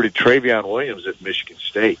recruited Travion Williams at Michigan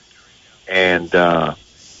State, and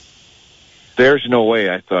there's no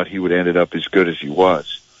way I thought he would ended up as good as he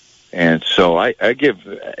was. And so I give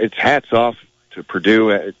it's hats off to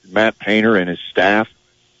Purdue, Matt Painter and his staff.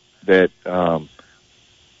 But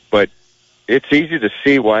it's easy to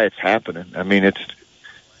see why it's happening. I mean,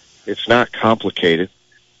 it's not complicated,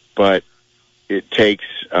 but it takes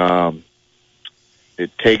a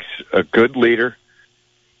good leader,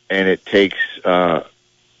 and it takes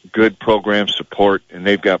good program support, and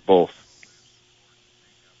they've got both.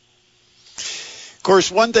 Of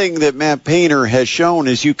course, one thing that Matt Painter has shown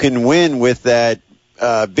is you can win with that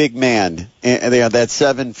big man, and that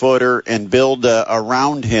 7-footer, and build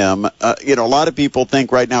around him. A lot of people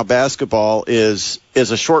think right now basketball is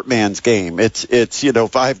a short man's game. It's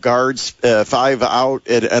 5 guards, 5 out,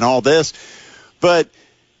 and all this. But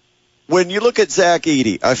when you look at Zach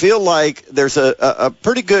Edey, I feel like there's a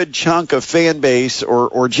pretty good chunk of fan base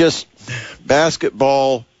or just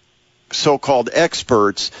basketball so-called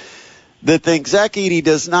experts that think Zach Edey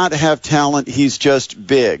does not have talent, he's just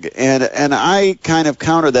big. And I kind of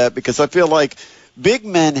counter that because I feel like big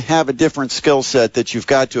men have a different skill set that you've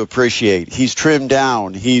got to appreciate. He's trimmed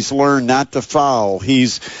down. He's learned not to foul. He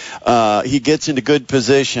gets into good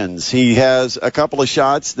positions. He has a couple of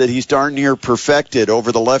shots that he's darn near perfected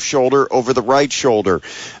over the left shoulder, over the right shoulder.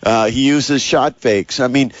 He uses shot fakes. I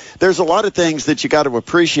mean, there's a lot of things that you got to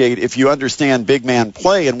appreciate if you understand big man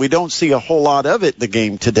play, and we don't see a whole lot of it in the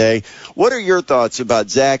game today. What are your thoughts about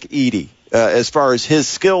Zach Edey? As far as his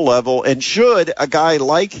skill level, and should a guy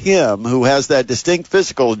like him, who has that distinct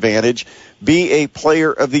physical advantage, be a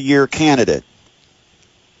player of the year candidate?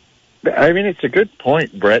 I mean, it's a good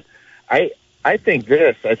point, Brett. I think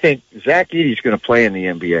Zach Edey's going to play in the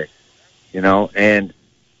NBA, and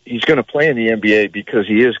he's going to play in the NBA because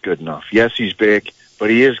he is good enough. Yes, he's big, but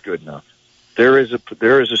he is good enough. There is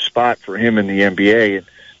a spot for him in the NBA, and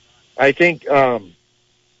I think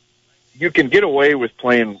you can get away with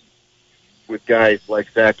playing with guys like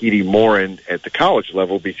Zach Edey more at the college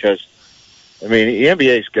level because, I mean, the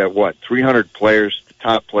NBA's got, 300 players, the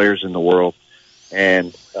top players in the world, and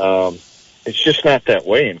it's just not that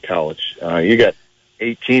way in college. You got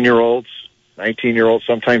 18-year-olds, 19-year-olds,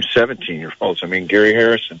 sometimes 17-year-olds. I mean, Gary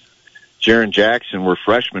Harris and Jaren Jackson were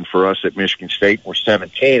freshmen for us at Michigan State. We're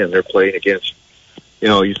 17, and they're playing against,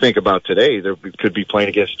 you think about today, they could be playing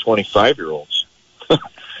against 25-year-olds.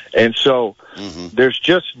 And so there's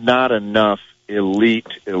just not enough elite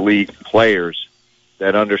players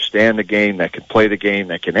that understand the game, that can play the game,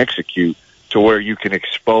 that can execute to where you can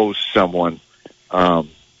expose someone, that's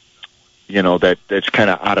kind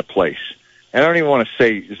of out of place. And I don't even want to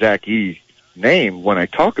say Zach Edey's name when I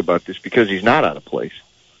talk about this because he's not out of place,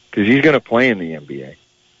 because he's going to play in the NBA.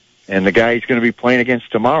 And the guy he's going to be playing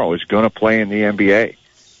against tomorrow is going to play in the NBA,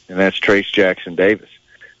 and that's Trayce Jackson-Davis.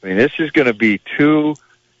 I mean, this is going to be two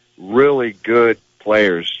really good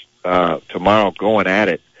players tomorrow going at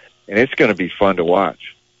it, and it's going to be fun to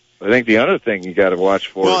watch. I think the other thing you got to watch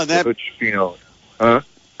for is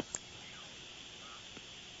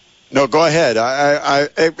No, go ahead.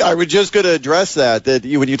 I was just going to address that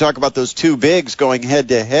when you talk about those two bigs going head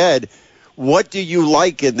to head, what do you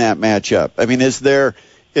like in that matchup? I mean, is there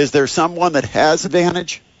someone that has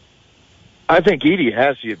advantage? I think Edey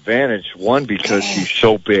has the advantage, one, because he's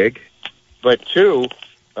so big, but two,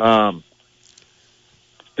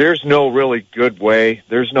 there's no really good way.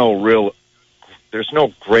 There's no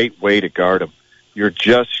great way to guard him. You're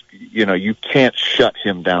just, you can't shut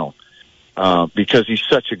him down because he's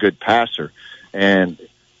such a good passer. And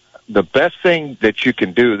the best thing that you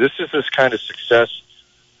can do, this is this kind of success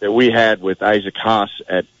that we had with Isaac Haas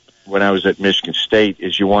when I was at Michigan State,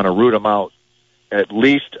 is you want to root him out at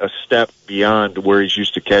least a step beyond where he's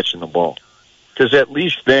used to catching the ball. Because at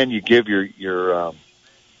least then you give your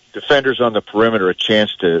defenders on the perimeter a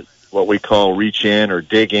chance to what we call reach in or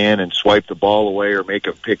dig in and swipe the ball away or make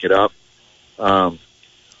them pick it up.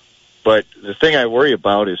 But the thing I worry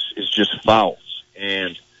about is just fouls.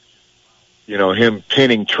 And, him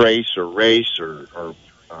pinning Trayce or Race or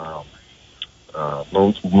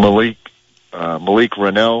Malik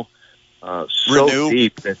Reneau,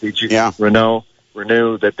 deep that they just,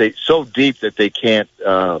 Reneau, that they so deep that they can't,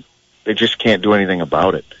 they just can't do anything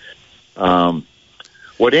about it.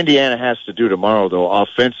 What Indiana has to do tomorrow, though,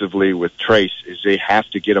 offensively with Trayce, is they have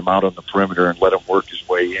to get him out on the perimeter and let him work his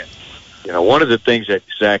way in. One of the things that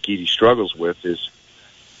Zach Edey struggles with is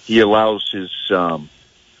he allows in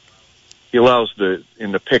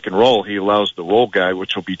the pick and roll, he allows the roll guy,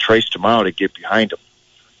 which will be Trayce tomorrow, to get behind him,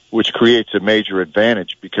 which creates a major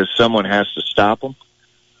advantage because someone has to stop him,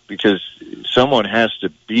 because someone has to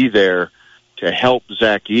be there to help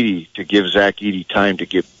Zach Edey, to give Zach Edey time to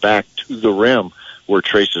get back to the rim where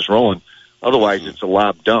Trayce is rolling. Otherwise, it's a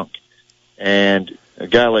lob dunk. And a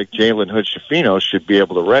guy like Jalen Hood-Schifino should be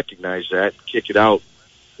able to recognize that, kick it out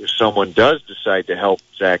if someone does decide to help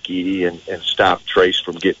Zach Edey and stop Trayce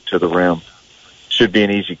from getting to the rim. Should be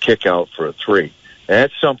an easy kick out for a three. And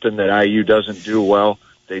that's something that IU doesn't do well.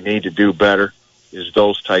 They need to do better, is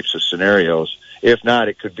those types of scenarios. If not,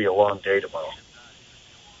 it could be a long day tomorrow.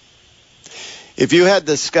 If you had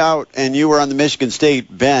the scout and you were on the Michigan State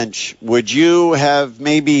bench, would you have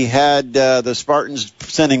maybe had the Spartans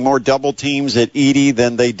sending more double teams at Edey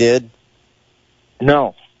than they did?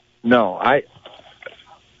 No.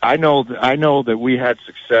 I know that we had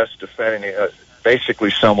success defending basically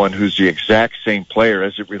someone who's the exact same player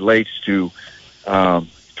as it relates to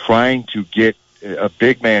trying to get a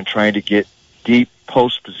big man trying to get deep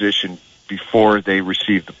post position before they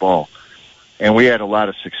receive the ball. And we had a lot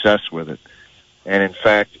of success with it. And in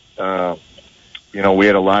fact, we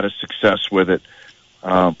had a lot of success with it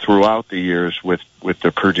throughout the years with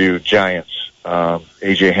the Purdue Giants,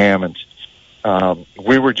 A.J. Hammond,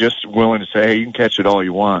 we were just willing to say, hey, you can catch it all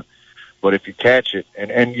you want, but if you catch it,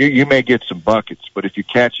 and you may get some buckets, but if you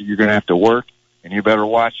catch it, you're going to have to work, and you better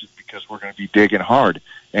watch it because we're going to be digging hard.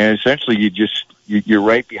 And essentially, you're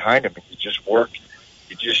right behind him, and you just work.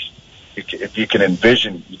 If you can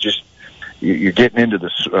envision, you're getting into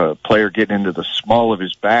the player getting into the small of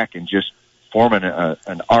his back and just forming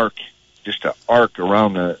an arc, just an arc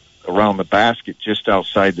around the basket just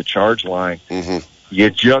outside the charge line. Mm-hmm. You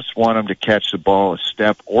just want him to catch the ball a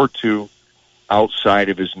step or two outside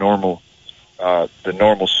of his normal, the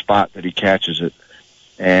normal spot that he catches it.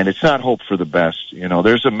 And it's not hope for the best.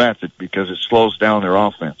 There's a method because it slows down their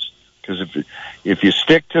offense. Because if you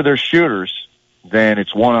stick to their shooters, then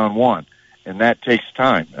it's one-on-one, and that takes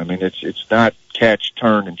time. I mean, it's not catch,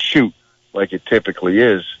 turn, and shoot like it typically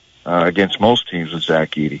is against most teams with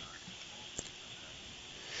Zach Edey.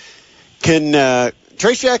 Can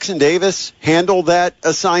Trace Jackson-Davis handle that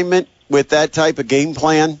assignment with that type of game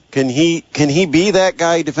plan? Can he be that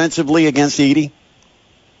guy defensively against Edey?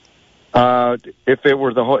 If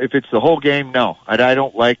it's the whole game, no. I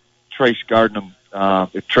don't like Trace guarding him.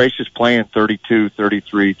 If Trace is playing 32,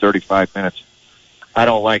 33, 35 minutes, I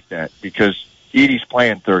don't like that because Edey's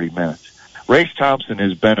playing 30 minutes. Race Thompson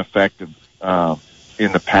has been effective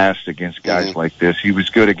in the past against guys like this. He was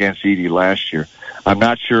good against Edey last year. I'm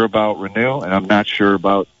not sure about Renew, and I'm not sure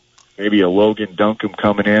about maybe a Logan Duncombe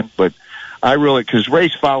coming in, but because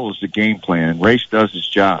Race follows the game plan, and Race does his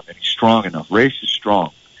job, and he's strong enough. Race is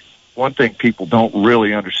strong. One thing people don't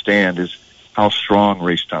really understand is how strong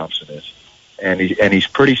Race Thompson is, and he's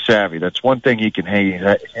pretty savvy. That's one thing he can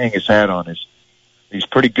hang his hat on is he's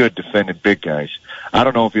pretty good defending big guys. I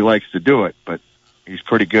don't know if he likes to do it, but he's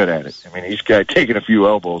pretty good at it. I mean, he's taken a few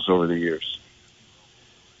elbows over the years.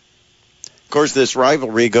 Of course, this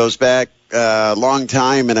rivalry goes back a long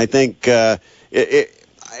time, and I think of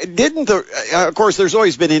course, there's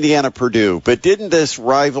always been Indiana-Purdue, but didn't this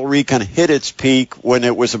rivalry kind of hit its peak when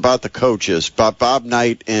it was about the coaches, Bob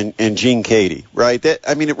Knight and Gene Cady, right?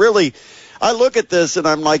 I look at this and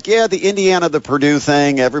I'm like, yeah, the Indiana, the Purdue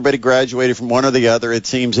thing, everybody graduated from one or the other, it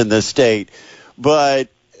seems, in this state. But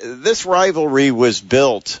this rivalry was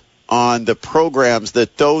built on the programs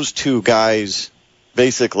that those two guys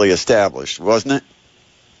basically established, wasn't it?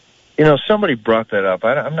 Somebody brought that up.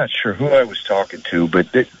 I'm not sure who I was talking to, but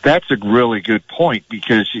that's a really good point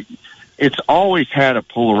because it's always had a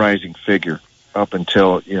polarizing figure up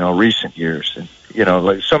until, recent years. And,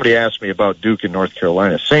 like somebody asked me about Duke and North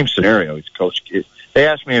Carolina. Same scenario. It's Coach. They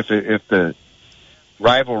asked me if the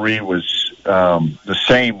rivalry was the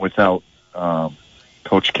same without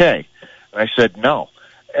Coach K. And I said no.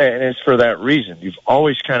 And it's for that reason. You've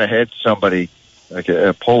always kind of had somebody like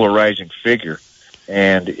a polarizing figure.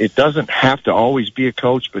 And it doesn't have to always be a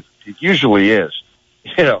coach, but it usually is.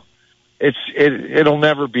 It'll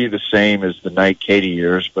never be the same as the Knight-Cady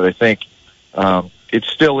years, but I think it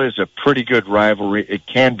still is a pretty good rivalry. It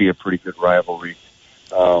can be a pretty good rivalry,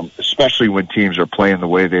 especially when teams are playing the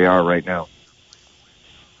way they are right now.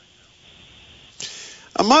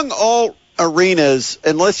 Among all arenas,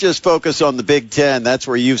 and let's just focus on the Big Ten. That's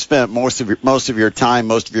where you've spent most of your time,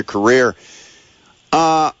 most of your career.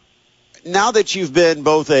 Now that you've been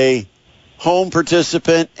both a home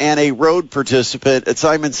participant and a road participant at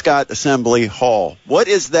Simon Skjodt Assembly Hall, what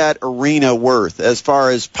is that arena worth as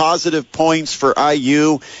far as positive points for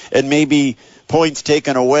IU and maybe points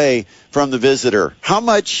taken away from the visitor? How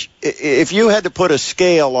much, if you had to put a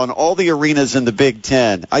scale on all the arenas in the Big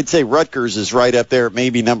Ten, I'd say Rutgers is right up there,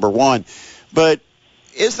 maybe number one, but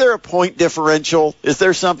is there a point differential? Is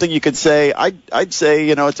there something you could say? I'd say,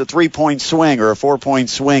 it's a 3-point swing or a 4-point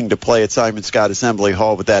swing to play at Simon Skjodt Assembly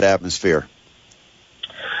Hall with that atmosphere.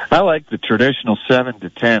 I like the traditional 7 to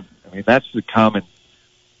 10. I mean, that's the common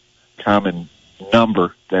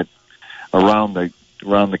number that around the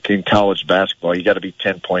college basketball, you got to be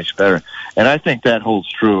 10 points better. And I think that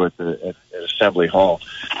holds true at Assembly Hall.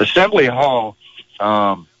 Assembly Hall,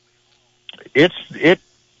 it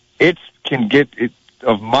can get it.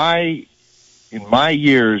 In my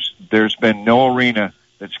years, there's been no arena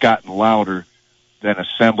that's gotten louder than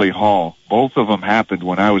Assembly Hall. Both of them happened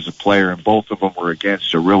when I was a player, and both of them were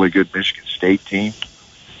against a really good Michigan State team.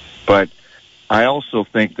 But I also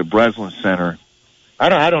think the Breslin Center.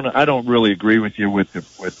 I don't really agree with you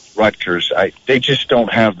with Rutgers. They just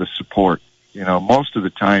don't have the support. Most of the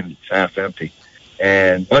time it's half empty,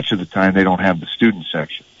 and much of the time they don't have the student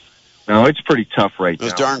section. No, it's pretty tough right now.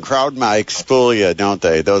 Those darn crowd mics fool you, don't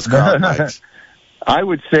they? Those crowd mics. I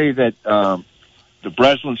would say that the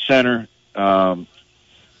Breslin Center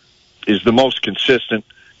is the most consistent,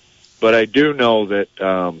 but I do know that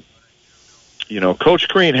Coach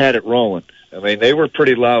Crean had it rolling. I mean, they were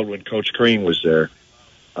pretty loud when Coach Crean was there.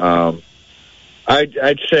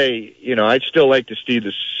 I'd say, I'd still like to see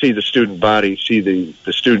the student body, see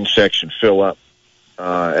the student section fill up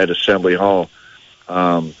at Assembly Hall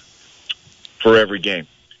for every game.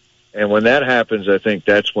 And when that happens, I think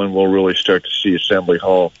that's when we'll really start to see Assembly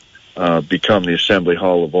Hall become the Assembly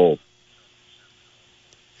Hall of old.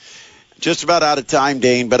 Just about out of time,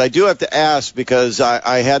 Dane, but I do have to ask because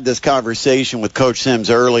I had this conversation with Coach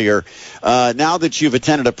Sims earlier. Now that you've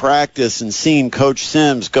attended a practice and seen Coach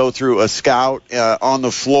Sims go through a scout on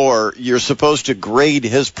the floor, you're supposed to grade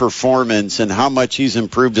his performance and how much he's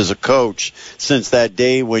improved as a coach since that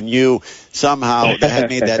day when you somehow had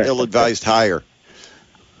made that ill-advised hire.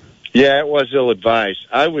 Yeah, it was ill-advised.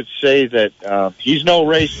 I would say that he's no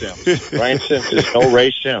Ray Sims. Ryan Sims is no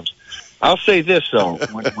Ray Sims. I'll say this, though.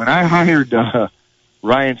 When I hired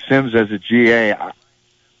Ryan Sims as a GA,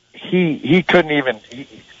 he couldn't even he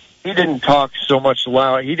didn't talk so much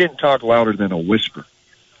loud. He didn't talk louder than a whisper.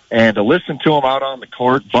 And to listen to him out on the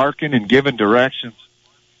court, barking and giving directions,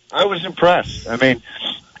 I was impressed. I mean,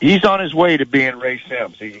 he's on his way to being Ray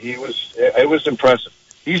Sims. It was impressive.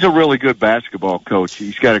 He's a really good basketball coach.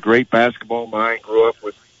 He's got a great basketball mind. Grew up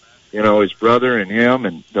with, his brother and him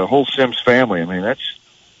and the whole Sims family. I mean,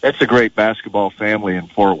 that's a great basketball family in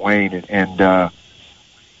Fort Wayne, and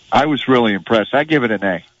I was really impressed. I give it an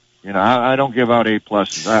A. I don't give out A+.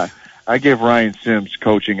 I give Ryan Sims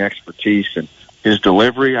coaching expertise and his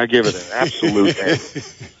delivery. I give it an absolute A.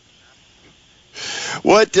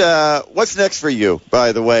 What's next for you,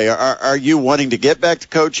 by the way? Are you wanting to get back to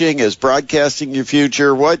coaching? Is broadcasting your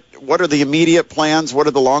future? What are the immediate plans? What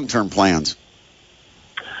are the long-term plans?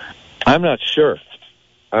 I'm not sure.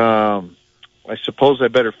 I suppose I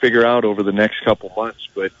better figure out over the next couple months.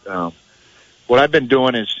 But what I've been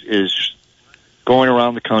doing is going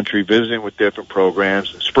around the country, visiting with different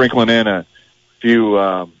programs, and sprinkling in a few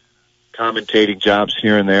commentating jobs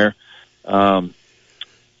here and there. I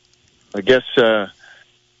guess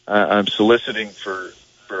I'm soliciting for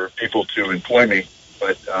people to employ me,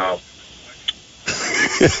 but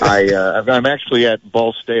I'm actually at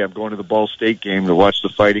Ball State. I'm going to the Ball State game to watch the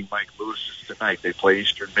Fighting Mike Lewis's tonight. They play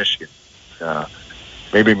Eastern Michigan.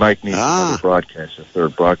 Maybe Mike needs another broadcast, a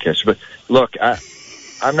third broadcast. But look,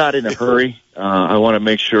 I'm not in a hurry. I want to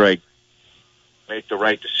make sure I make the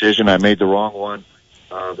right decision. I made the wrong one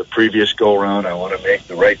the previous go-around. I want to make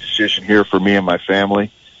the right decision here for me and my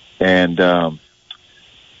family. And, I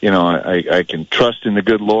can trust in the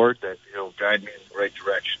good Lord that He'll guide me in the right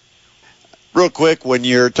direction. Real quick, when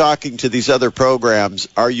you're talking to these other programs,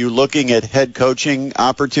 are you looking at head coaching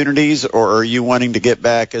opportunities, or are you wanting to get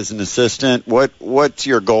back as an assistant? What's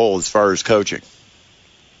your goal as far as coaching?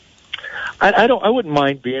 I wouldn't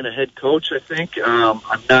mind being a head coach. I think I'm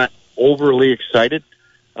not overly excited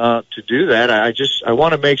to do that. I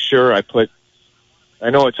want to make sure I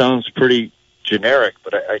know it sounds pretty generic,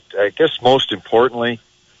 but I guess most importantly,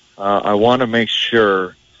 I want to make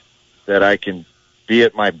sure that I can be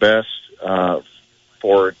at my best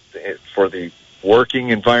for the working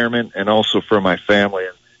environment and also for my family.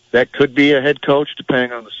 And that could be a head coach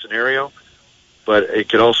depending on the scenario, but it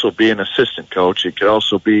could also be an assistant coach. It could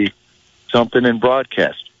also be something in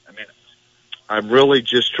broadcast. I mean, I'm really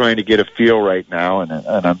just trying to get a feel right now, and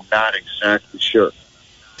I'm not exactly sure.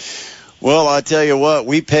 Well, I'll tell you what,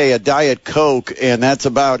 we pay a Diet Coke, and that's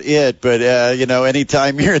about it. But,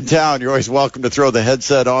 anytime you're in town, you're always welcome to throw the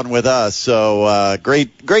headset on with us. So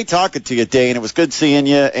great talking to you, Dane. It was good seeing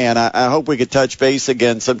you, and I hope we could touch base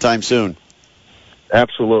again sometime soon.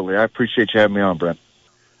 Absolutely. I appreciate you having me on, Brent.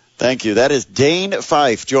 Thank you. That is Dane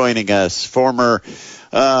Fife joining us, former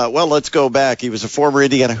let's go back. He was a former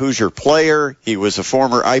Indiana Hoosier player. He was a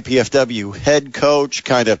former IPFW head coach,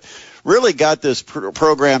 kind of really got this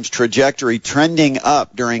program's trajectory trending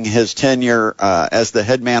up during his tenure as the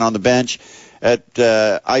head man on the bench at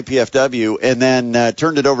IPFW, and then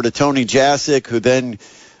turned it over to Tony Jasic, who then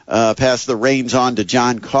passed the reins on to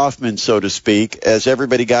John Kaufman, so to speak, as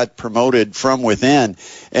everybody got promoted from within.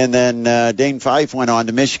 And then Dane Fife went on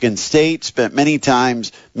to Michigan State, spent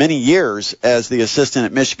many years as the assistant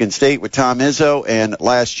at Michigan State with Tom Izzo, and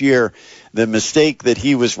last year the mistake that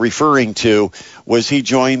he was referring to was he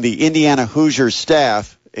joined the Indiana Hoosiers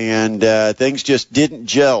staff and things just didn't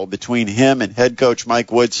gel between him and head coach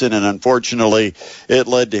Mike Woodson, and unfortunately it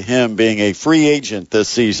led to him being a free agent this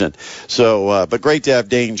season. So, but great to have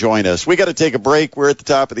Dane join us. We got to take a break. We're at the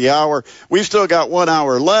top of the hour. We've still got 1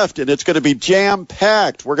 hour left, and it's going to be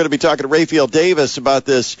jam-packed. We're going to be talking to Raphael Davis about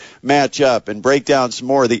this matchup and break down some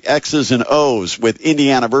more of the X's and O's with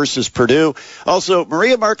Indiana versus Purdue. Also,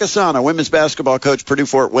 Maria Marchesano, women's basketball coach, Purdue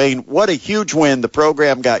Fort Wayne. What a huge win the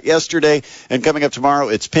program got yesterday. And coming up tomorrow,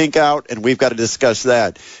 it's pink out, and we've got to discuss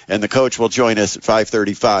that. And the coach will join us at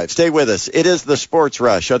 5:35. Stay with us. It is the Sports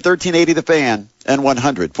Rush on 1380 The Fan and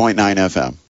 100.9 FM.